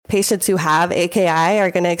patients who have AKI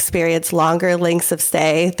are going to experience longer lengths of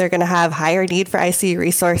stay. They're going to have higher need for ICU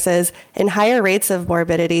resources and higher rates of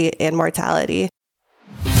morbidity and mortality.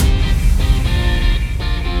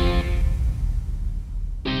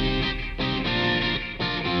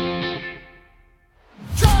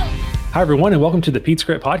 Hi, everyone, and welcome to the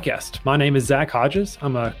PedsCrit podcast. My name is Zach Hodges.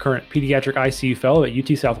 I'm a current pediatric ICU fellow at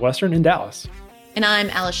UT Southwestern in Dallas. And I'm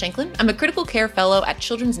Alice Shanklin. I'm a critical care fellow at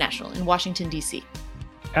Children's National in Washington, D.C.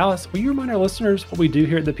 Alice, will you remind our listeners what we do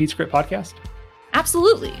here at the PedsCrit podcast?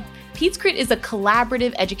 Absolutely. PedsCrit is a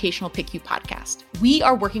collaborative educational PICU podcast. We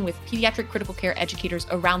are working with pediatric critical care educators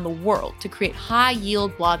around the world to create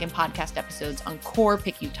high-yield blog and podcast episodes on core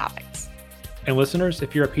PICU topics. And listeners,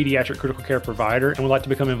 if you're a pediatric critical care provider and would like to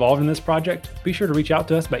become involved in this project, be sure to reach out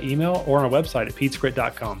to us by email or on our website at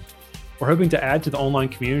pedscrit.com. We're hoping to add to the online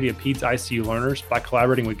community of Peds ICU learners by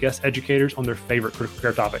collaborating with guest educators on their favorite critical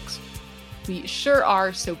care topics. We sure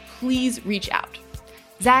are, so please reach out.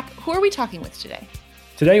 Zach, who are we talking with today?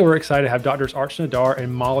 Today, we're excited to have Drs. Archana, Dhar,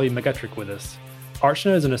 and Molly McGetrick with us.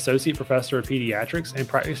 Archana is an associate professor of pediatrics and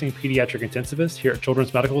practicing pediatric intensivist here at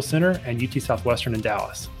Children's Medical Center and UT Southwestern in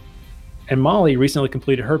Dallas. And Molly recently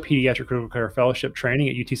completed her pediatric critical care fellowship training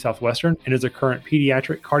at UT Southwestern and is a current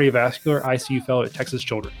pediatric cardiovascular ICU fellow at Texas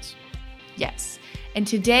Children's. Yes, and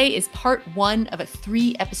today is part 1 of a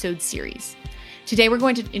 3-episode series. Today we're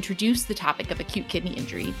going to introduce the topic of acute kidney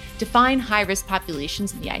injury, define high-risk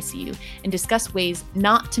populations in the ICU, and discuss ways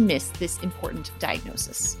not to miss this important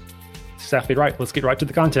diagnosis. Exactly right. Let's get right to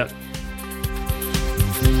the content.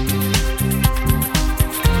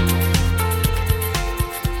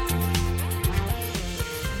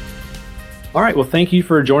 All right. Well, thank you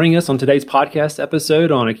for joining us on today's podcast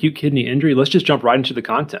episode on acute kidney injury. Let's just jump right into the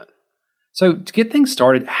content. So to get things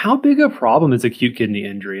started, how big a problem is acute kidney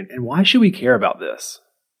injury and why should we care about this?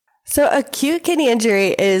 So acute kidney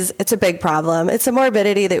injury it's a big problem. It's a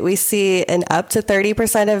morbidity that we see in up to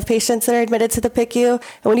 30% of patients that are admitted to the PICU.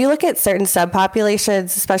 And when you look at certain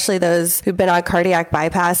subpopulations, especially those who've been on cardiac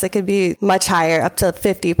bypass, it could be much higher, up to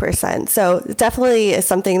 50%. So it definitely is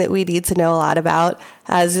something that we need to know a lot about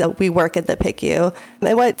as we work at the PICU.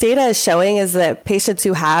 And what data is showing is that patients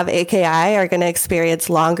who have AKI are going to experience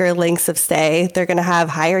longer lengths of stay. They're going to have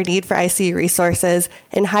higher need for ICU resources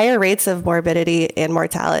and higher rates of morbidity and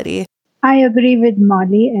mortality. I agree with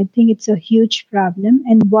Molly. I think it's a huge problem.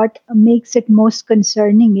 And what makes it most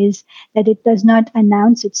concerning is that it does not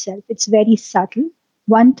announce itself. It's very subtle.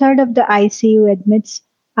 1/3 of the ICU admits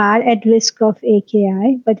are at risk of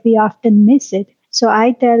AKI, but we often miss it. So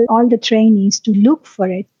I tell all the trainees to look for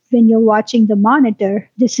it. When you're watching the monitor,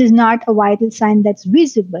 this is not a vital sign that's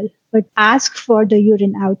visible, but ask for the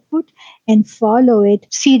urine output and follow it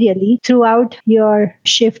serially throughout your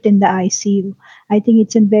shift in the ICU. I think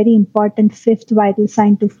it's a very important 5th vital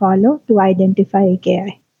sign to follow to identify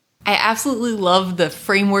AKI. I absolutely love the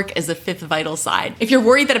framework as a 5th vital sign. If you're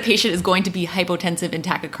worried that a patient is going to be hypotensive and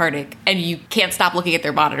tachycardic and you can't stop looking at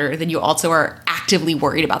their monitor, then you also are actively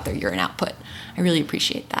worried about their urine output. I really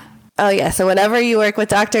appreciate that. Oh, yeah. So whenever you work with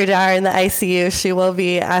Dr. Dhar in the ICU, she will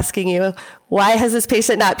be asking you, why has this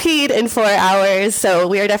patient not peed in 4 hours? So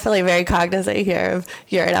we are definitely very cognizant here of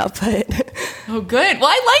urine output. Oh, good. Well,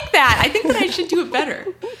 I like that. I think that I should do it better.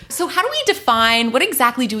 So how do we define, what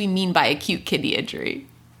exactly do we mean by acute kidney injury?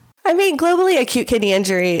 I mean, globally, acute kidney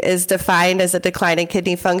injury is defined as a decline in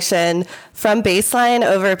kidney function from baseline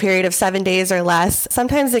over a period of 7 days or less.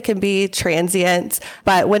 Sometimes it can be transient,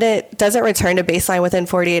 but when it doesn't return to baseline within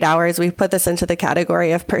 48 hours, we put this into the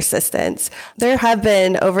category of persistence. There have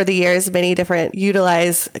been, over the years, many different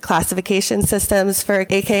utilized classification systems for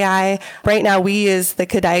AKI. Right now, we use the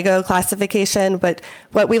KDIGO classification, but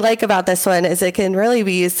what we like about this one is it can really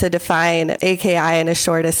be used to define AKI in as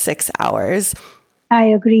short as 6 hours. I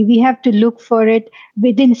agree. We have to look for it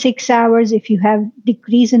within 6 hours if you have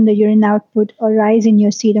decrease in the urine output or rise in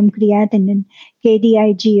your serum creatinine,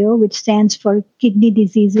 KDIGO, which stands for Kidney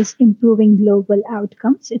Diseases Improving Global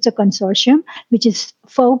Outcomes. It's a consortium which is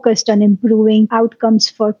focused on improving outcomes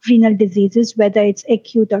for renal diseases, whether it's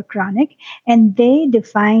acute or chronic. And they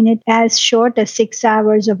define it as short as 6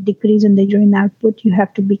 hours of decrease in the urine output, you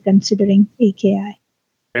have to be considering AKI.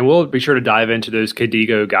 And we'll be sure to dive into those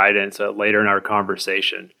KDIGO guidance later in our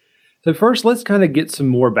conversation. So first, let's kind of get some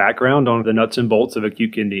more background on the nuts and bolts of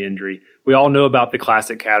acute kidney injury. We all know about the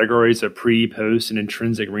classic categories of pre, post, and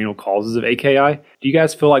intrinsic renal causes of AKI. Do you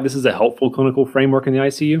guys feel like this is a helpful clinical framework in the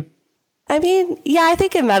ICU? I mean, yeah, I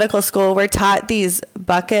think in medical school, we're taught these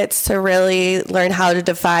buckets to really learn how to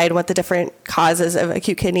define what the different causes of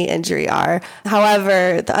acute kidney injury are.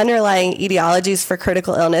 However, the underlying etiologies for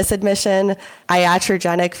critical illness admission,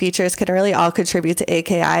 iatrogenic features can really all contribute to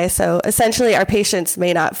AKI. So essentially, our patients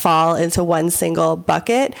may not fall into one single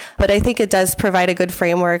bucket, but I think it does provide a good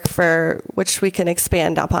framework for which we can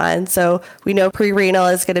expand upon. So we know pre-renal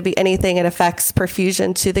is going to be anything that affects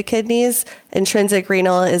perfusion to the kidneys. Intrinsic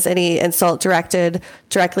renal is any insult directed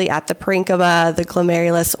directly at the parenchyma, the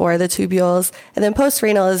glomerulus, or the tubules. And then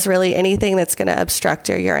post-renal is really anything that's going to obstruct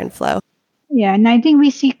your urine flow. Yeah, and I think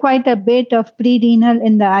we see quite a bit of pre-renal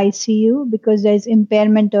in the ICU because there's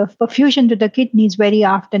impairment of perfusion to the kidneys very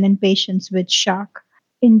often in patients with shock.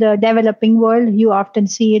 In the developing world, you often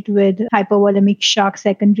see it with hypovolemic shock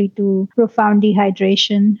secondary to profound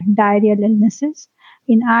dehydration, diarrheal illnesses.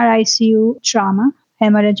 In our ICU, trauma,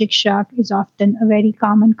 hemorrhagic shock is often a very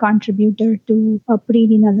common contributor to a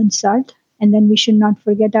pre-renal insult. And then we should not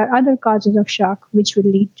forget our other causes of shock, which will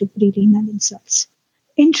lead to pre-renal insults.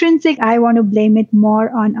 Intrinsic, I want to blame it more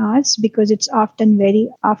on us because it's very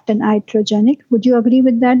often iatrogenic. Would you agree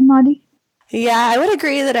with that, Molly? Yeah, I would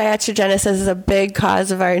agree that iatrogenesis is a big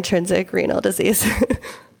cause of our intrinsic renal disease.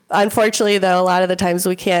 Unfortunately, though, a lot of the times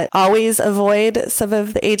we can't always avoid some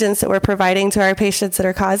of the agents that we're providing to our patients that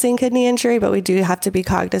are causing kidney injury, but we do have to be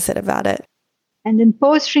cognizant about it. And then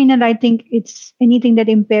post-renal, I think it's anything that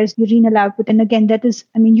impairs renal output. And again, that is,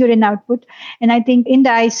 urine output. And I think in the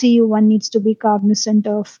ICU, one needs to be cognizant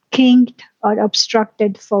of kinked or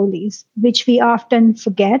obstructed Foleys, which we often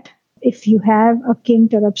forget. If you have a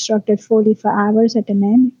kinked or obstructed Foley for hours at an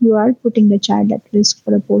end, you are putting the child at risk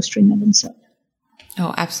for a post-renal insult.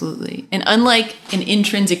 Oh, absolutely. And unlike an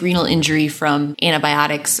intrinsic renal injury from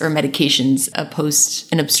antibiotics or medications,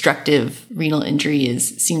 an obstructive renal injury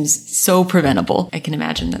seems so preventable. I can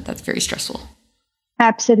imagine that that's very stressful.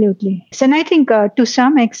 Absolutely. So, and I think to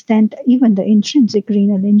some extent, even the intrinsic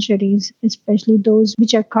renal injuries, especially those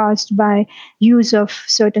which are caused by use of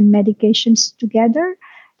certain medications together,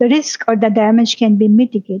 the risk or the damage can be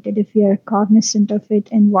mitigated if we are cognizant of it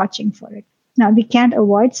and watching for it. Now, we can't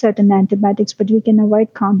avoid certain antibiotics, but we can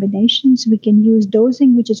avoid combinations. We can use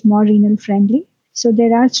dosing, which is more renal friendly. So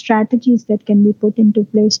there are strategies that can be put into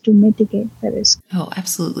place to mitigate the risk. Oh,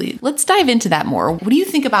 absolutely. Let's dive into that more. What do you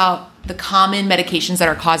think about the common medications that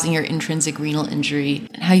are causing your intrinsic renal injury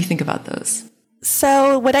and how you think about those?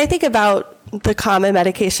 So when I think about the common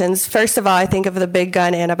medications, first of all, I think of the big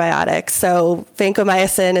gun antibiotics. So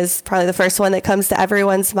vancomycin is probably the first one that comes to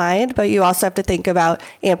everyone's mind, but you also have to think about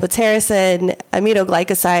amphotericin,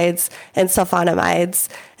 aminoglycosides, and sulfonamides.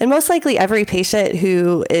 And most likely every patient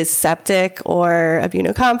who is septic or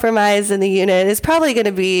immunocompromised in the unit is probably going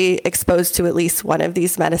to be exposed to at least one of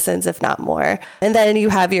these medicines, if not more. And then you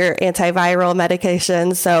have your antiviral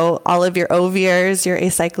medications. So all of your Ovirs, your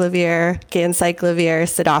acyclovir, ganciclovir,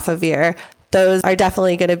 cidofovir, those are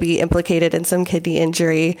definitely going to be implicated in some kidney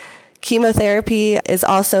injury. Chemotherapy is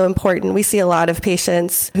also important. We see a lot of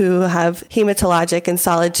patients who have hematologic and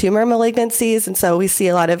solid tumor malignancies, and so we see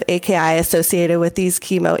a lot of AKI associated with these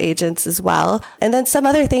chemo agents as well. And then some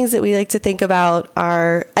other things that we like to think about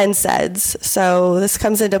are NSAIDs. So this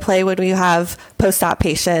comes into play when we have post-op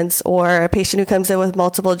patients or a patient who comes in with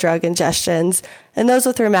multiple drug ingestions. And those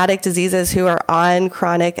with rheumatic diseases who are on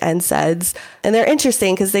chronic NSAIDs. And they're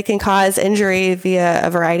interesting because they can cause injury via a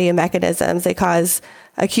variety of mechanisms. They cause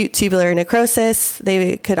acute tubular necrosis.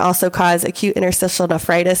 They could also cause acute interstitial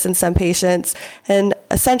nephritis in some patients. And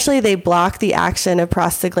essentially, they block the action of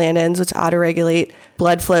prostaglandins, which autoregulate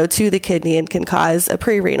blood flow to the kidney and can cause a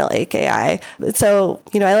pre-renal AKI. So,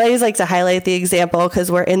 I always like to highlight the example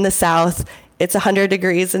because we're in the South. It's 100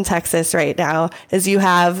 degrees in Texas right now, as you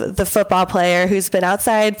have the football player who's been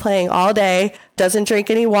outside playing all day, doesn't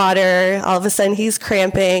drink any water, all of a sudden he's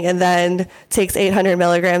cramping and then takes 800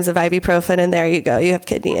 milligrams of ibuprofen and there you go, you have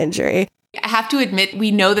kidney injury. I have to admit, we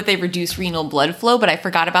know that they reduce renal blood flow, but I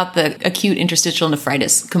forgot about the acute interstitial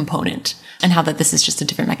nephritis component and how that this is just a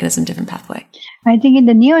different mechanism, different pathway. I think in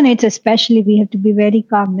the neonates especially, we have to be very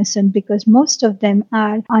cognizant because most of them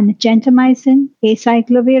are on gentamicin,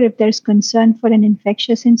 acyclovir if there's concern for an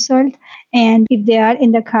infectious insult. And if they are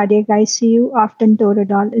in the cardiac ICU, often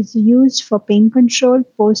Toradol is used for pain control,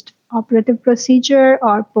 post-operative procedure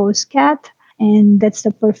or post-cath. And that's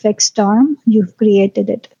the perfect storm. You've created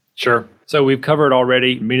it. Sure. So we've covered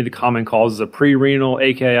already many of the common causes of pre-renal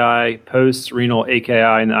AKI, post-renal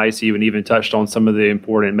AKI in the ICU, and even touched on some of the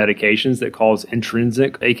important medications that cause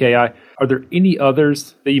intrinsic AKI. Are there any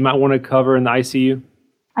others that you might want to cover in the ICU?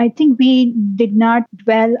 I think we did not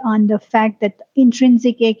dwell on the fact that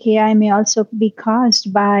intrinsic AKI may also be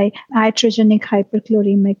caused by iatrogenic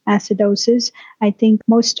hyperchloremic acidosis. I think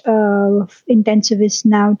most intensivists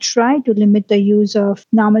now try to limit the use of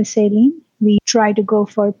normal saline. We try to go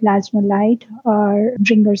for plasmolide or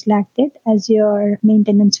Ringer's lactate as your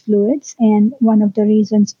maintenance fluids. And one of the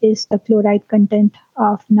reasons is the chloride content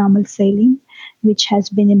of normal saline, which has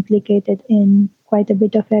been implicated in quite a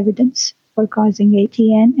bit of evidence for causing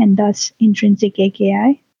ATN and thus intrinsic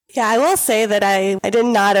AKI. Yeah, I will say that I did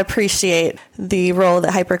not appreciate the role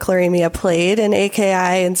that hyperchloremia played in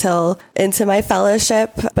AKI until into my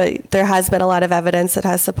fellowship, but there has been a lot of evidence that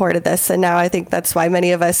has supported this. And now I think that's why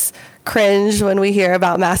many of us cringe when we hear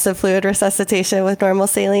about massive fluid resuscitation with normal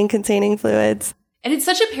saline-containing fluids. And it's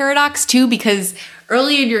such a paradox, too, because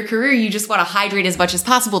early in your career, you just want to hydrate as much as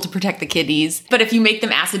possible to protect the kidneys. But if you make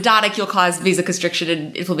them acidotic, you'll cause vasoconstriction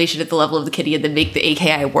and inflammation at the level of the kidney and then make the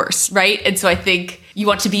AKI worse, right? And so I think you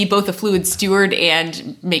want to be both a fluid steward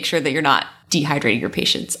and make sure that you're not dehydrating your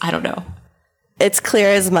patients. I don't know. It's clear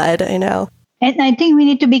as mud, I know. And I think we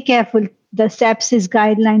need to be careful. The sepsis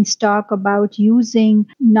guidelines talk about using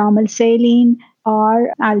normal saline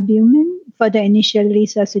or albumin for the initial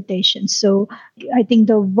resuscitation. So I think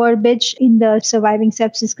the verbiage in the surviving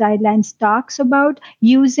sepsis guidelines talks about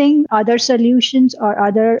using other solutions or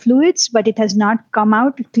other fluids, but it has not come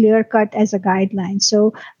out clear-cut as a guideline.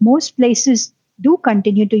 So most places do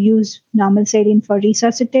continue to use normal saline for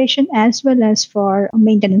resuscitation as well as for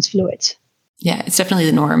maintenance fluids. Yeah, it's definitely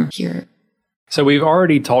the norm here. So we've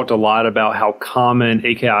already talked a lot about how common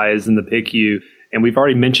AKI is in the PICU, and we've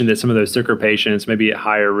already mentioned that some of those sicker patients may be at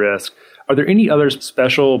higher risk. Are there any other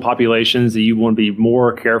special populations that you want to be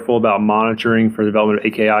more careful about monitoring for the development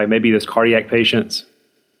of AKI? Maybe those cardiac patients?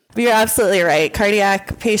 You're absolutely right.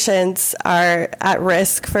 Cardiac patients are at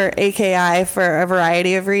risk for AKI for a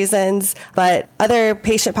variety of reasons, but other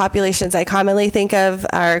patient populations I commonly think of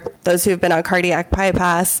are those who've been on cardiac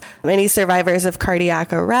bypass, any survivors of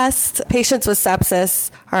cardiac arrest. Patients with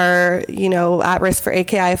sepsis are, at risk for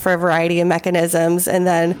AKI for a variety of mechanisms. And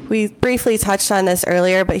then we briefly touched on this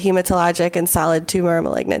earlier, but hematologic and solid tumor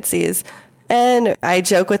malignancies. And I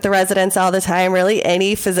joke with the residents all the time, really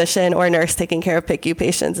any physician or nurse taking care of PICU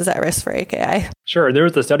patients is at risk for AKI. Sure. There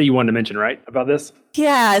was a study you wanted to mention, right, about this?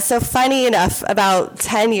 Yeah. So funny enough, about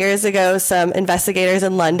 10 years ago, some investigators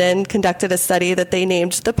in London conducted a study that they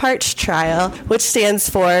named the PARCH trial, which stands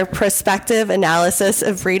for Prospective Analysis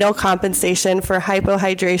of Renal Compensation for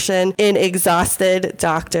Hypohydration in Exhausted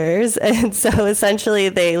Doctors. And so essentially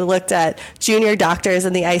they looked at junior doctors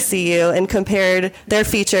in the ICU and compared their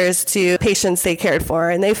features to patients they cared for.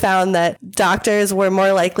 And they found that doctors were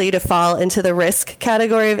more likely to fall into the risk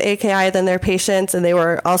category of AKI than their patients, and they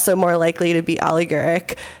were also more likely to be oliguric.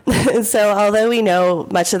 So although we know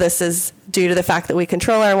much of this is due to the fact that we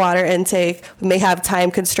control our water intake, we may have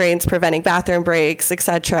time constraints preventing bathroom breaks,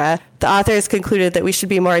 etc., the authors concluded that we should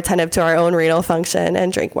be more attentive to our own renal function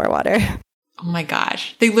and drink more water. Oh my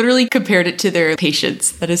gosh. They literally compared it to their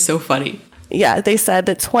patients. That is so funny. Yeah, they said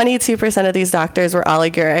that 22% of these doctors were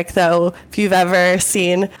oliguric, though if you've ever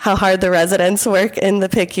seen how hard the residents work in the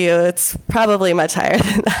PICU, it's probably much higher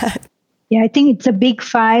than that. Yeah, I think it's a big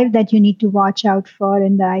five that you need to watch out for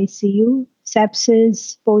in the ICU.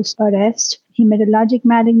 Sepsis, post-arrest, hematologic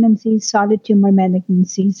malignancies, solid tumor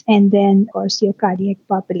malignancies, and then, of course, your cardiac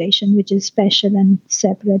population, which is special and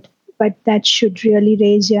separate. But that should really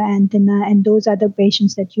raise your antenna, and those are the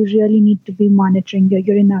patients that you really need to be monitoring your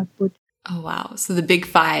urine output. Oh, wow. So the big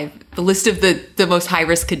five, the list of the most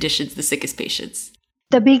high-risk conditions, the sickest patients.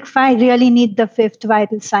 The big five really need the fifth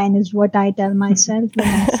vital sign is what I tell myself when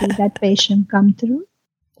I see that patient come through.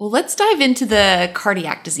 Well, let's dive into the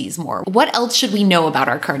cardiac disease more. What else should we know about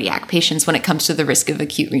our cardiac patients when it comes to the risk of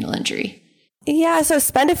acute renal injury? Yeah, so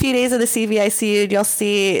spend a few days at the CVICU and you'll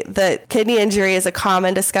see that kidney injury is a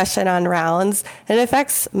common discussion on rounds, and it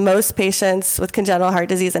affects most patients with congenital heart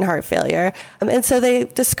disease and heart failure. And so they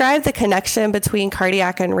describe the connection between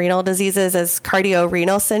cardiac and renal diseases as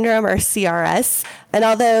cardiorenal syndrome, or CRS. And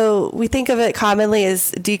although we think of it commonly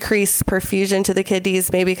as decreased perfusion to the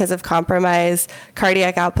kidneys, maybe because of compromised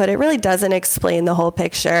cardiac output, it really doesn't explain the whole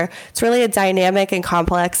picture. It's really a dynamic and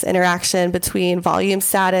complex interaction between volume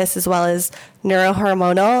status as well as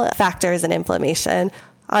neurohormonal factors and inflammation.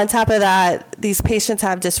 On top of that, these patients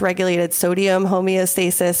have dysregulated sodium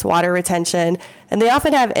homeostasis, water retention, and they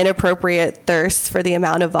often have inappropriate thirst for the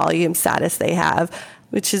amount of volume status they have,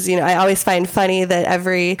 which is, I always find funny that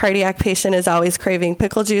every cardiac patient is always craving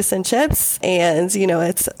pickle juice and chips. And,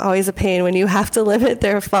 it's always a pain when you have to limit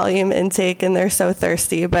their volume intake and they're so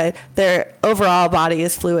thirsty, but their overall body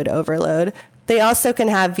is fluid overload. They also can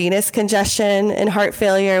have venous congestion and heart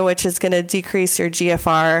failure, which is going to decrease your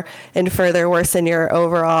GFR and further worsen your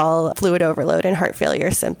overall fluid overload and heart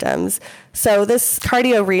failure symptoms. So this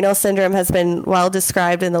cardiorenal syndrome has been well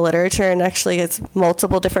described in the literature, and actually it's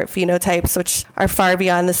multiple different phenotypes, which are far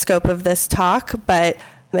beyond the scope of this talk. But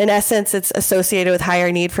in essence, it's associated with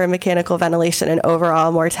higher need for mechanical ventilation and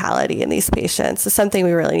overall mortality in these patients. It's something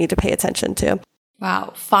we really need to pay attention to.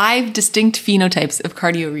 Wow. 5 distinct phenotypes of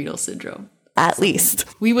cardiorenal syndrome. At least.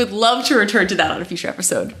 We would love to return to that on a future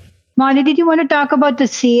episode. Molly, did you want to talk about the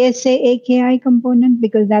CSA-AKI component?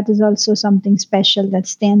 Because that is also something special that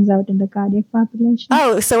stands out in the cardiac population.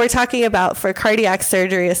 Oh, so we're talking about for cardiac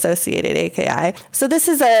surgery-associated AKI. So this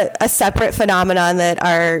is a separate phenomenon that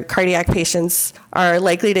our cardiac patients are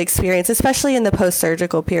likely to experience, especially in the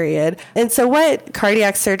post-surgical period. And so what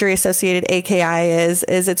cardiac surgery-associated AKI is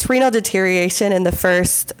it's renal deterioration in the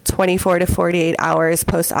first 24 to 48 hours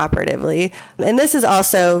post-operatively. And this has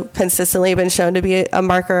also consistently been shown to be a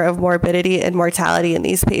marker of morbidity and mortality in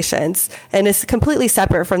these patients, and is completely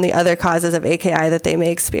separate from the other causes of AKI that they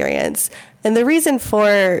may experience. And the reason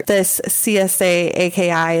for this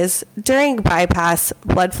CSA-AKI is during bypass,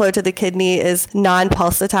 blood flow to the kidney is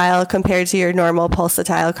non-pulsatile compared to your normal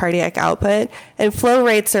pulsatile cardiac output, and flow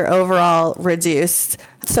rates are overall reduced.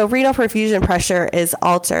 So renal perfusion pressure is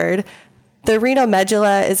altered. The renal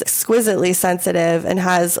medulla is exquisitely sensitive and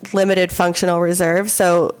has limited functional reserve,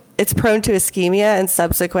 so it's prone to ischemia and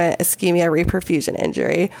subsequent ischemia-reperfusion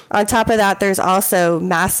injury. On top of that, there's also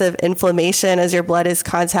massive inflammation as your blood is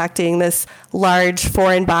contacting this large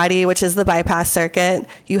foreign body, which is the bypass circuit.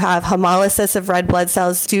 You have hemolysis of red blood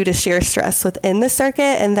cells due to shear stress within the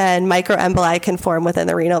circuit, and then microemboli can form within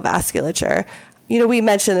the renal vasculature. We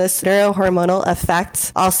mentioned this neurohormonal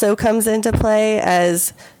effect also comes into play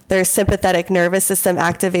as there's sympathetic nervous system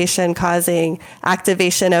activation causing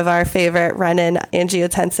activation of our favorite renin,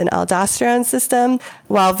 angiotensin, aldosterone system,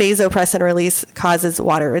 while vasopressin release causes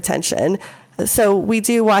water retention. So we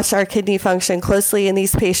do watch our kidney function closely in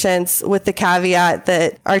these patients with the caveat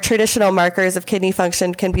that our traditional markers of kidney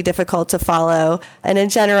function can be difficult to follow. And in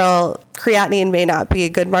general, creatinine may not be a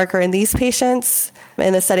good marker in these patients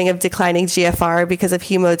in the setting of declining GFR because of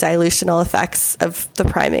hemodilutional effects of the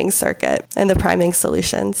priming circuit and the priming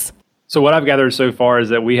solutions. So what I've gathered so far is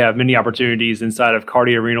that we have many opportunities inside of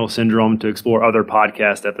cardiorenal syndrome to explore other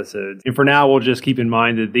podcast episodes. And for now, we'll just keep in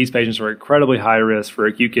mind that these patients are incredibly high risk for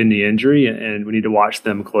acute kidney injury, and we need to watch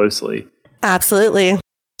them closely. Absolutely.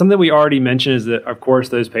 Something we already mentioned is that, of course,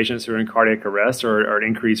 those patients who are in cardiac arrest are at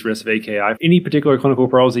increased risk of AKI. Any particular clinical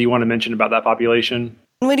pearls that you want to mention about that population?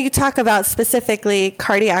 When you talk about specifically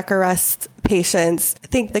cardiac arrest patients, I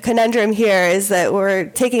think the conundrum here is that we're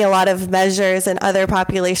taking a lot of measures in other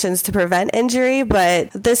populations to prevent injury,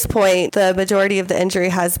 but at this point, the majority of the injury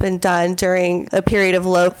has been done during a period of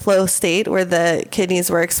low flow state where the kidneys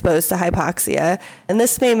were exposed to hypoxia. And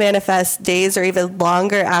this may manifest days or even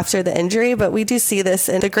longer after the injury, but we do see this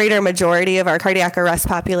in the greater majority of our cardiac arrest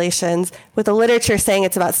populations, with the literature saying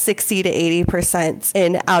it's about 60 to 80%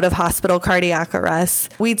 in out-of-hospital cardiac arrest.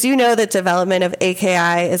 We do know that development of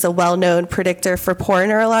AKI is a well-known predictor for poor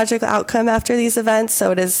neurological outcome after these events,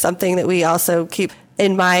 so it is something that we also keep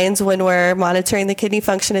in mind when we're monitoring the kidney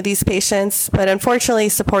function of these patients. But unfortunately,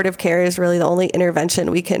 supportive care is really the only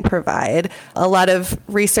intervention we can provide. A lot of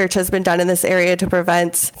research has been done in this area to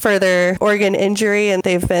prevent further organ injury, and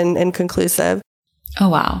they've been inconclusive. Oh,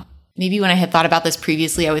 wow. Maybe when I had thought about this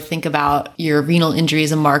previously, I would think about your renal injury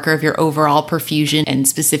as a marker of your overall perfusion and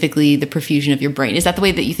specifically the perfusion of your brain. Is that the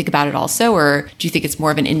way that you think about it also, or do you think it's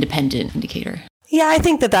more of an independent indicator? Yeah, I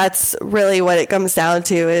think that that's really what it comes down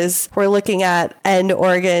to is we're looking at end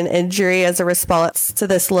organ injury as a response to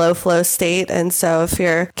this low flow state. And so if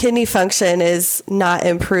your kidney function is not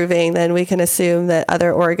improving, then we can assume that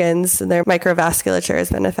other organs and their microvasculature has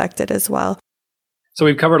been affected as well. So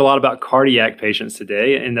we've covered a lot about cardiac patients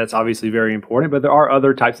today, and that's obviously very important, but there are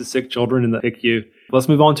other types of sick children in the PICU. Let's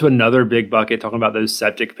move on to another big bucket, talking about those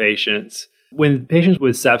septic patients. When patients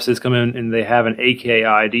with sepsis come in and they have an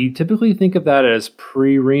AKI, do you typically think of that as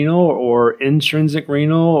pre-renal or intrinsic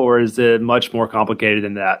renal, or is it much more complicated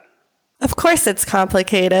than that? Of course it's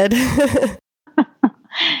complicated.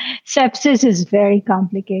 Sepsis is very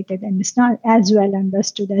complicated and it's not as well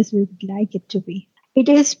understood as we would like it to be. It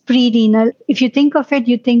is pre-renal. If you think of it,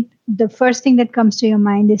 you think the first thing that comes to your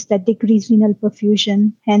mind is that decreased renal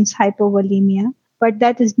perfusion, hence hypovolemia. But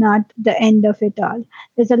that is not the end of it all.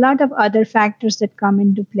 There's a lot of other factors that come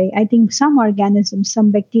into play. I think some organisms,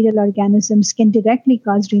 some bacterial organisms can directly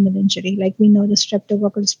cause renal injury. Like we know the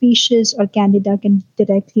streptococcal species or candida can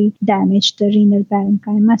directly damage the renal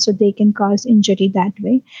parenchyma, so they can cause injury that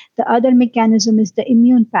way. The other mechanism is the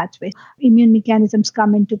immune pathway. Immune mechanisms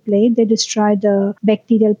come into play. They destroy the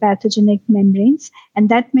bacterial pathogenic membranes, and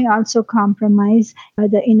that may also compromise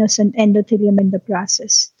the innocent endothelium in the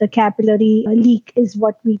process. The capillary leak is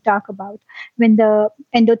what we talk about. When the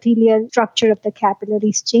endothelial structure of the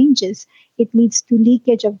capillaries changes, it leads to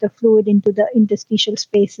leakage of the fluid into the interstitial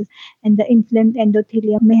spaces, and the inflamed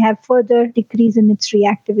endothelium may have further decrease in its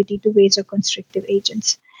reactivity to vasoconstrictive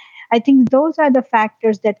agents. I think those are the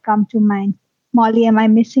factors that come to mind. Molly, am I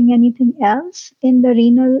missing anything else in the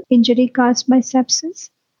renal injury caused by sepsis?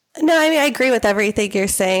 No, I mean, I agree with everything you're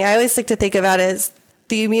saying. I always like to think about it as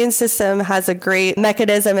the immune system has a great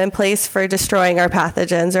mechanism in place for destroying our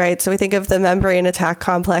pathogens, right? So we think of the membrane attack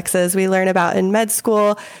complexes we learn about in med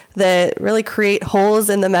school that really create holes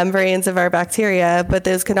in the membranes of our bacteria, but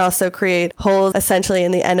those can also create holes essentially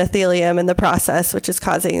in the endothelium in the process, which is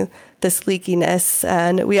causing this leakiness.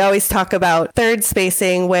 And we always talk about third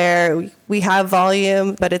spacing, where we have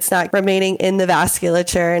volume, but it's not remaining in the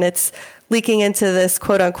vasculature, and it's leaking into this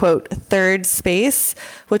quote unquote third space,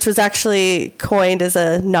 which was actually coined as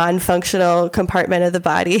a non-functional compartment of the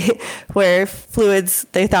body where fluids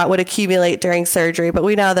they thought would accumulate during surgery. But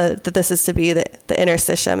we know that this is to be the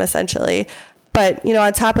interstitium essentially. But,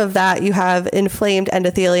 on top of that, you have inflamed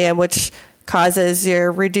endothelium, which causes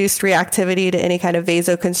your reduced reactivity to any kind of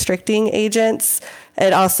vasoconstricting agents.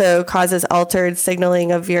 It also causes altered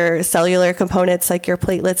signaling of your cellular components like your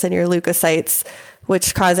platelets and your leukocytes,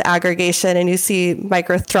 which cause aggregation, and you see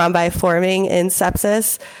microthrombi forming in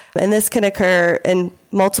sepsis. And this can occur in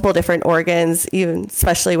multiple different organs, even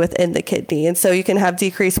especially within the kidney. And so you can have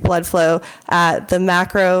decreased blood flow at the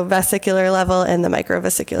macrovesicular level and the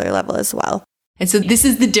microvesicular level as well. And so this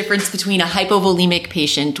is the difference between a hypovolemic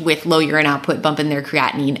patient with low urine output bump in their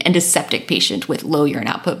creatinine and a septic patient with low urine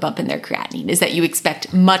output bump in their creatinine, is that you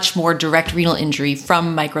expect much more direct renal injury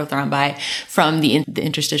from microthrombi, from the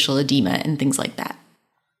interstitial edema and things like that.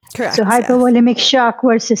 Correct. So hypovolemic shock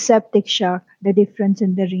versus septic shock, the difference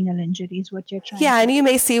in the renal injury is what you're trying Yeah, and you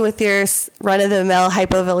may see with your run-of-the-mill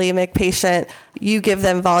hypovolemic patient, you give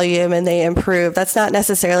them volume and they improve. That's not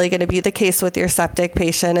necessarily going to be the case with your septic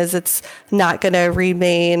patient, as it's not going to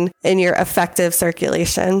remain in your effective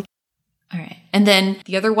circulation. All right. And then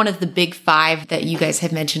the other one of the big five that you guys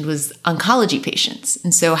had mentioned was oncology patients.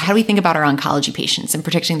 And so how do we think about our oncology patients and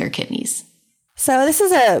protecting their kidneys? So this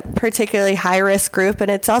is a particularly high-risk group, and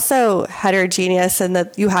it's also heterogeneous in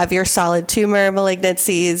that you have your solid tumor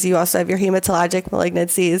malignancies, you also have your hematologic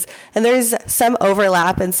malignancies, and there's some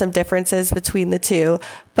overlap and some differences between the two.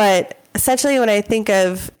 But essentially, when I think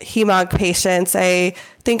of hem-onc patients, I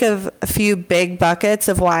think of a few big buckets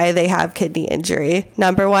of why they have kidney injury.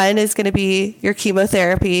 Number one is going to be your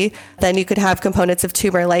chemotherapy. Then you could have components of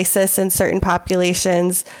tumor lysis in certain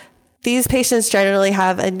populations. These patients generally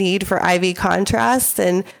have a need for IV contrast,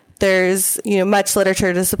 and there's much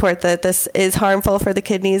literature to support that this is harmful for the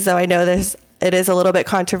kidneys, though I know it is a little bit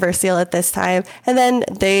controversial at this time. And then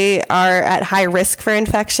they are at high risk for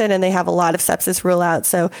infection, and they have a lot of sepsis rule out,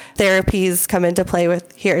 so therapies come into play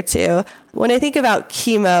with here too. When I think about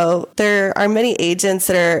chemo, there are many agents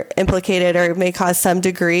that are implicated or may cause some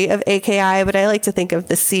degree of AKI, but I like to think of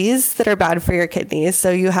the Cs that are bad for your kidneys. So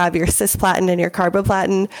you have your cisplatin and your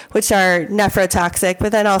carboplatin, which are nephrotoxic,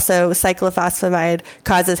 but then also cyclophosphamide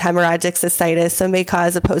causes hemorrhagic cystitis, so may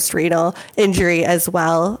cause a post-renal injury as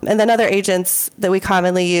well. And then other agents that we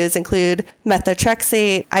commonly use include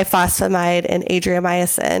methotrexate, ifosfamide, and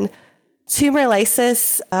adriamycin. Tumor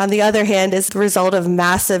lysis, on the other hand, is the result of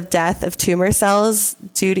massive death of tumor cells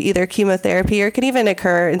due to either chemotherapy, or can even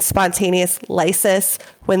occur in spontaneous lysis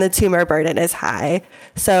when the tumor burden is high.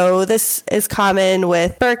 So this is common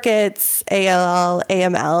with Burkitt's, ALL,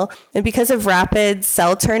 AML. And because of rapid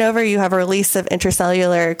cell turnover, you have a release of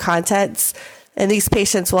intracellular contents. And these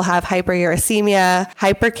patients will have hyperuricemia,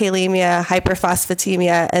 hyperkalemia,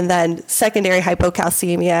 hyperphosphatemia, and then secondary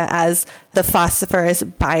hypocalcemia as the phosphorus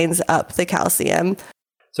binds up the calcium.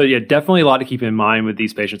 So yeah, definitely a lot to keep in mind with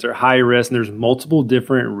these patients. They're high risk, and there's multiple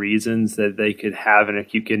different reasons that they could have an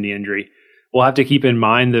acute kidney injury. We'll have to keep in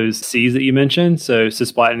mind those Cs that you mentioned, so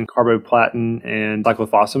cisplatin, carboplatin, and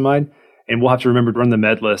cyclophosphamide. And we'll have to remember to run the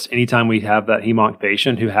med list anytime we have that hem-onc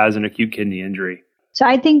patient who has an acute kidney injury. So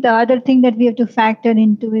I think the other thing that we have to factor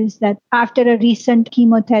into is that after a recent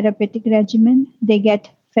chemotherapeutic regimen, they get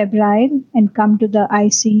febrile and come to the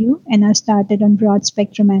ICU and are started on broad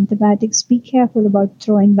spectrum antibiotics, be careful about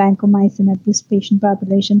throwing vancomycin at this patient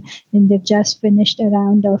population. And they've just finished a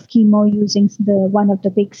round of chemo using one of the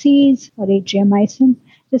big Cs or adriamycin.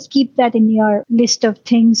 Just keep that in your list of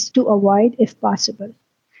things to avoid if possible.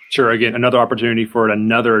 Sure. Again, another opportunity for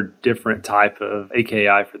another different type of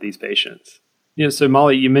AKI for these patients. So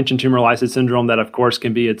Molly, you mentioned tumor lysis syndrome. That, of course,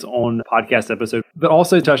 can be its own podcast episode, but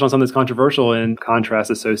also touch on something that's controversial in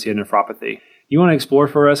contrast-associated nephropathy. You want to explore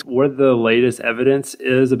for us what the latest evidence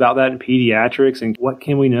is about that in pediatrics, and what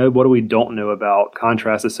can we know, what do we don't know about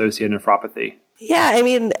contrast-associated nephropathy? Yeah,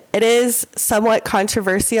 it is somewhat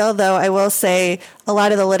controversial, though I will say a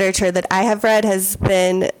lot of the literature that I have read has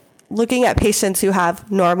been looking at patients who have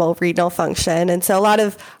normal renal function. And so a lot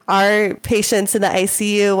of our patients in the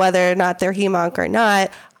ICU, whether or not they're hemonc or not,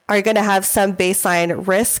 are going to have some baseline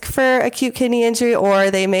risk for acute kidney injury, or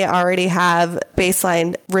they may already have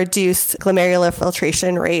baseline reduced glomerular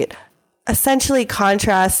filtration rate. Essentially,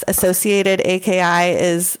 contrast-associated AKI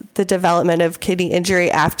is the development of kidney injury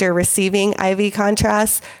after receiving IV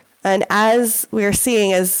contrast. And as we're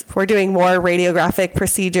seeing, as we're doing more radiographic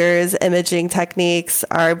procedures, imaging techniques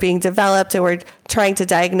are being developed, and we're trying to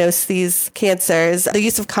diagnose these cancers, the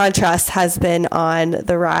use of contrast has been on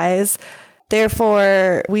the rise.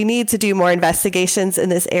 Therefore, we need to do more investigations in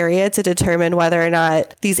this area to determine whether or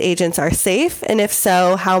not these agents are safe, and if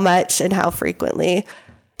so, how much and how frequently.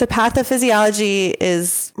 The pathophysiology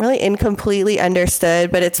is really incompletely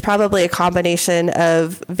understood, but it's probably a combination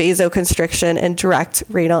of vasoconstriction and direct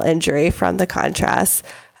renal injury from the contrast.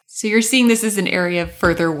 So you're seeing this as an area of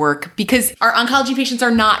further work because our oncology patients are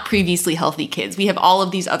not previously healthy kids. We have all of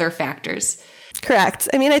these other factors. Correct.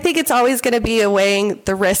 I think it's always going to be weighing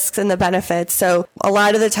the risks and the benefits. So a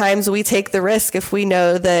lot of the times we take the risk if we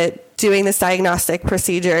know that doing this diagnostic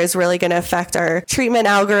procedure is really going to affect our treatment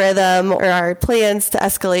algorithm or our plans to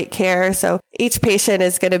escalate care. So each patient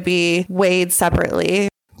is going to be weighed separately.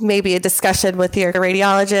 Maybe a discussion with your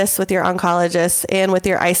radiologist, with your oncologist, and with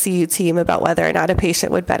your ICU team about whether or not a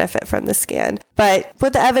patient would benefit from the scan. But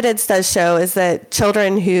what the evidence does show is that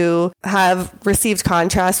children who have received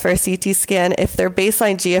contrast for a CT scan, if their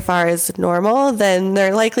baseline GFR is normal, then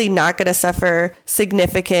they're likely not going to suffer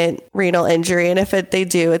significant renal injury. And if they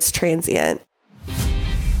do, it's transient.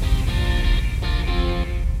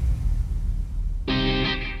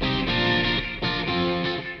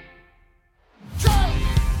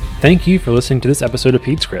 Thank you for listening to this episode of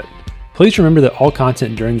PedsCrit. Please remember that all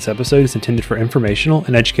content during this episode is intended for informational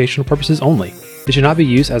and educational purposes only. It should not be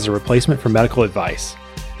used as a replacement for medical advice.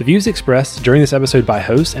 The views expressed during this episode by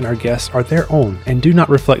hosts and our guests are their own and do not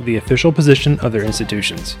reflect the official position of their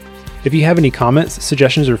institutions. If you have any comments,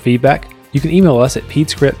 suggestions, or feedback, you can email us at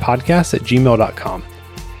pedscritpodcast@gmail.com.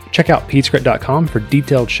 Check out pedscrit.com for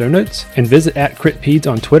detailed show notes, and visit @CritPeds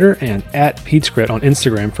on Twitter and @PedsCrit on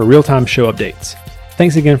Instagram for real-time show updates.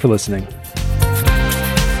 Thanks again for listening.